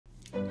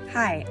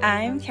Hi,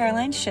 I'm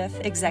Caroline Schiff,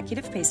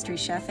 Executive Pastry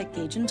Chef at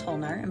Gage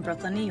Tollner in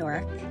Brooklyn, New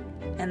York,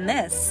 and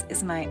this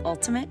is my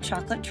ultimate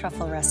chocolate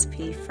truffle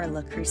recipe for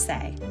Le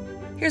Creuset.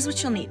 Here's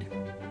what you'll need: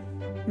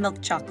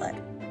 milk chocolate,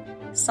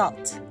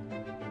 salt,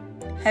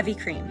 heavy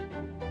cream,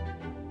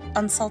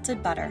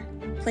 unsalted butter.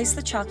 Place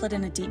the chocolate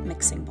in a deep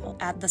mixing bowl.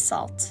 Add the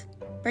salt.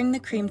 Bring the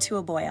cream to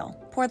a boil.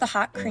 Pour the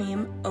hot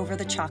cream over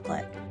the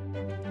chocolate.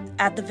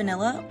 Add the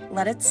vanilla,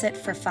 let it sit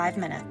for 5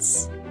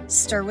 minutes.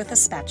 Stir with a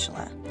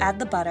spatula. Add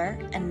the butter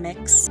and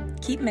mix.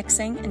 Keep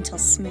mixing until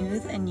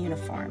smooth and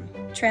uniform.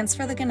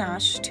 Transfer the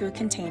ganache to a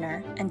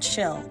container and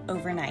chill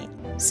overnight.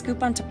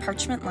 Scoop onto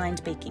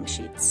parchment-lined baking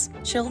sheets.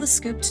 Chill the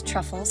scooped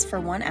truffles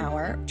for 1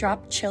 hour.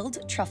 Drop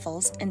chilled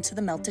truffles into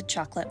the melted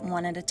chocolate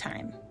one at a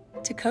time.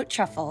 To coat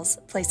truffles,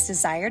 place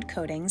desired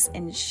coatings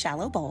in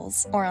shallow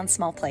bowls or on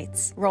small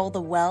plates. Roll the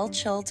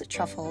well-chilled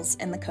truffles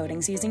in the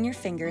coatings using your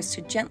fingers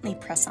to gently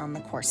press on the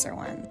coarser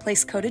one.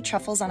 Place coated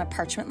truffles on a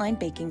parchment-lined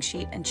baking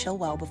sheet and chill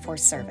well before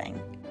serving.